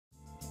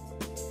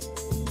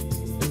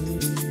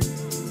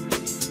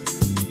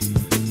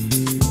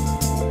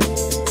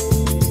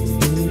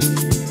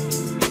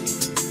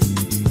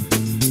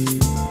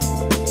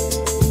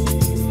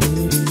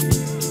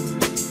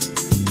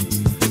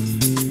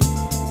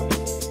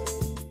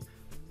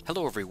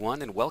Hello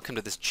everyone and welcome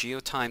to this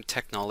GeoTime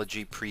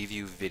technology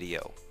preview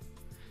video.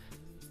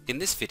 In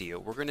this video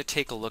we're going to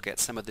take a look at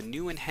some of the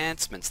new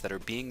enhancements that are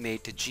being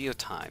made to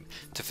GeoTime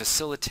to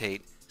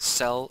facilitate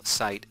cell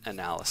site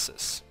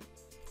analysis.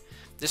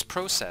 This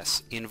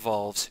process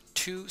involves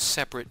two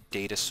separate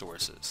data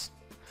sources.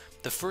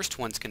 The first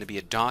one's going to be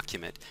a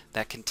document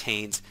that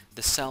contains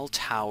the cell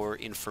tower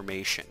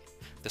information.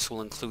 This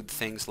will include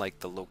things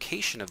like the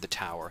location of the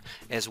tower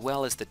as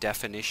well as the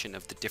definition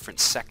of the different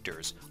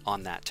sectors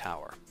on that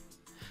tower.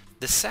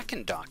 The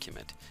second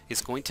document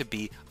is going to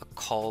be a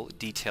call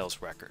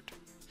details record.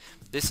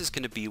 This is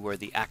going to be where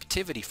the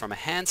activity from a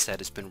handset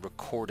has been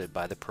recorded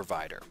by the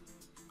provider.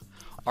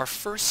 Our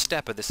first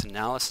step of this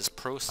analysis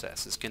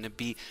process is going to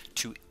be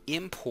to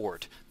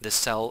import the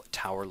cell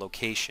tower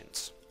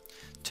locations.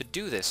 To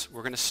do this,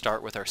 we're going to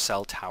start with our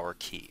cell tower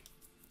key.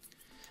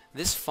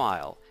 This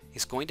file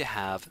is going to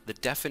have the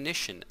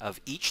definition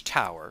of each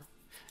tower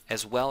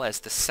as well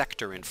as the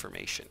sector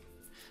information.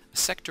 The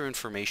sector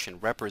information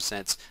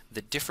represents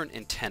the different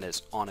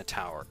antennas on a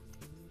tower.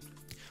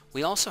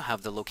 We also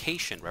have the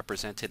location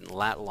represented in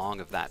lat long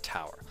of that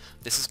tower.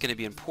 This is going to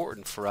be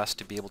important for us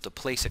to be able to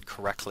place it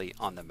correctly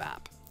on the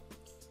map.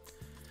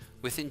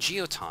 Within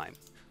GeoTime,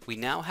 we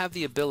now have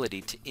the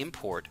ability to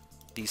import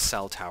these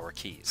cell tower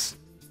keys.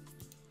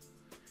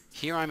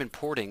 Here I'm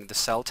importing the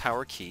cell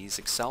tower keys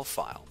Excel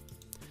file.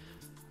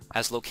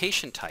 As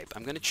location type,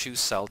 I'm going to choose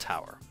cell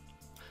tower.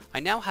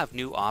 I now have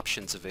new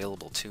options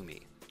available to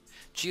me.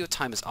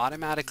 GeoTime has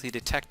automatically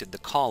detected the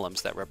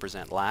columns that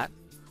represent lat,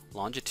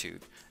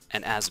 longitude,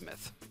 and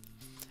azimuth.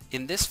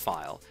 In this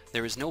file,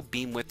 there is no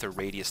beam width or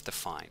radius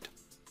defined.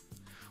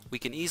 We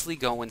can easily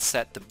go and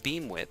set the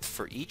beam width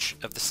for each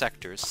of the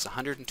sectors as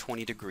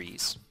 120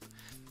 degrees,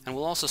 and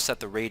we'll also set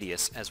the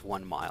radius as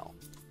 1 mile.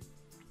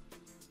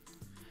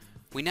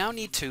 We now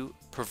need to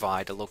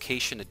provide a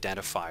location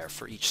identifier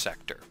for each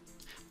sector.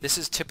 This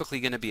is typically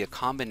going to be a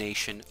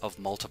combination of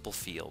multiple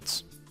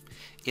fields.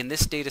 In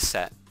this data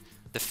set,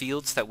 the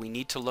fields that we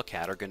need to look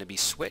at are going to be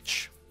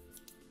switch,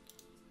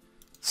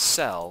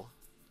 cell,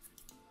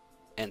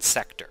 and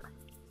sector.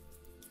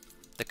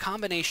 The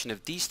combination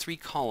of these three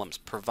columns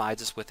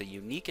provides us with a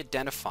unique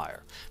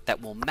identifier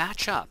that will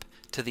match up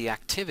to the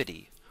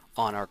activity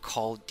on our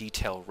call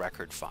detail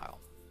record file.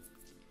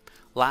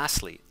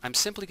 Lastly, I'm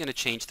simply going to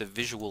change the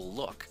visual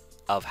look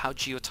of how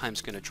GeoTime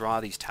is going to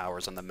draw these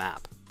towers on the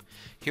map.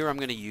 Here I'm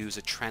going to use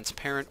a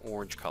transparent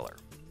orange color.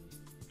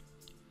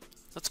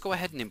 Let's go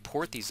ahead and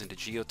import these into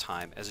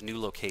GeoTime as new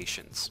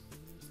locations.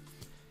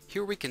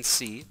 Here we can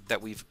see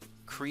that we've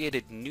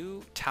created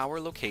new tower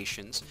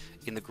locations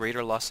in the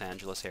greater Los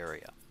Angeles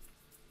area.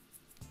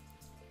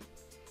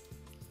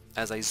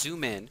 As I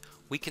zoom in,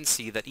 we can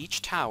see that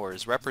each tower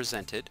is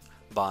represented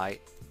by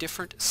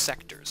different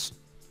sectors.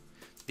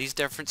 These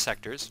different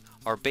sectors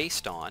are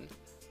based on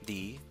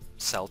the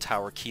cell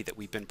tower key that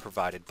we've been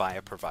provided by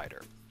a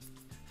provider.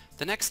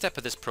 The next step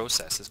of this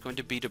process is going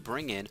to be to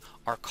bring in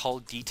our call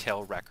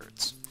detail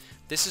records.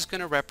 This is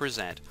going to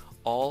represent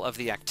all of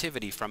the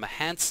activity from a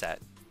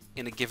handset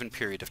in a given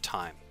period of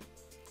time.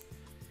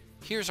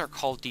 Here's our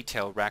call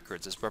detail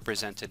records as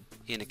represented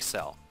in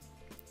Excel.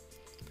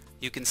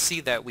 You can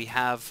see that we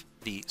have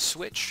the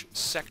switch,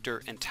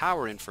 sector, and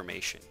tower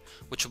information,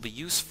 which will be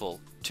useful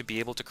to be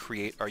able to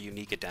create our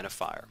unique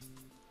identifier.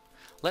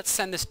 Let's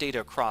send this data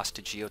across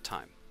to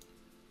GeoTime.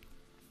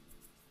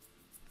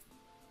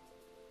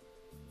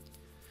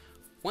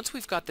 Once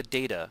we've got the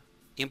data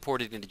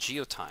imported into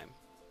GeoTime,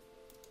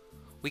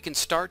 we can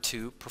start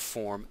to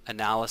perform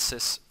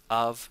analysis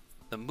of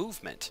the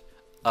movement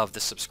of the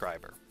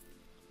subscriber.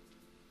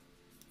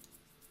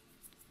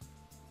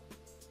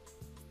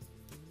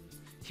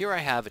 Here I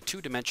have a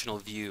two-dimensional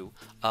view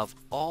of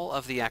all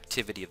of the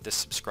activity of this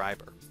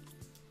subscriber.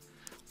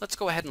 Let's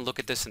go ahead and look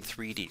at this in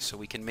 3D so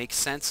we can make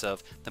sense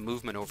of the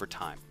movement over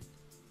time.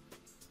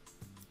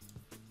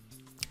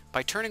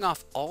 By turning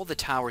off all the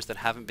towers that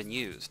haven't been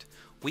used,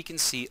 we can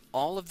see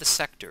all of the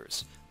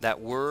sectors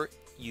that were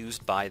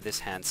used by this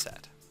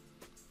handset.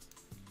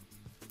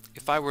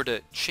 If I were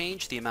to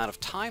change the amount of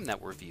time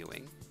that we're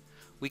viewing,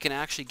 we can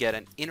actually get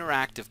an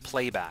interactive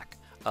playback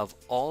of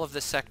all of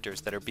the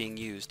sectors that are being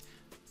used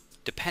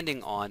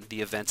depending on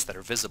the events that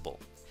are visible.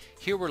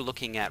 Here we're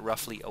looking at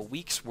roughly a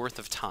week's worth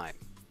of time.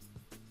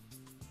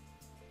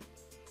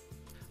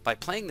 By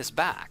playing this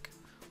back,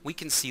 we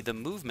can see the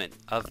movement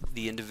of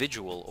the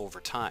individual over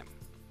time.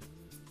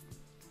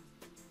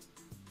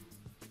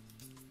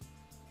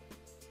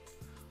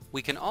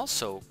 We can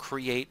also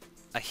create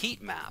a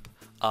heat map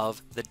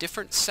of the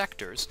different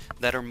sectors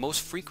that are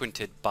most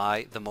frequented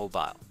by the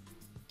mobile.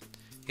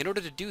 In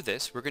order to do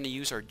this, we're going to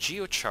use our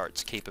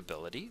GeoCharts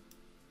capability.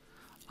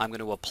 I'm going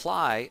to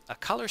apply a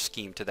color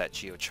scheme to that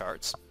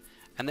GeoCharts,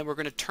 and then we're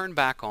going to turn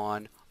back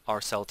on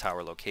our cell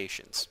tower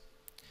locations.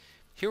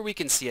 Here we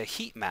can see a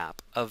heat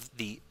map of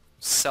the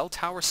cell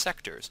tower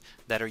sectors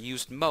that are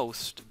used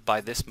most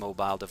by this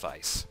mobile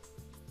device.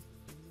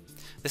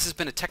 This has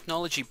been a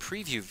technology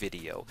preview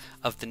video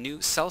of the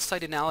new cell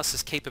site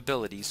analysis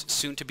capabilities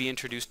soon to be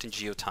introduced in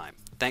GeoTime.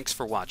 Thanks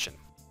for watching.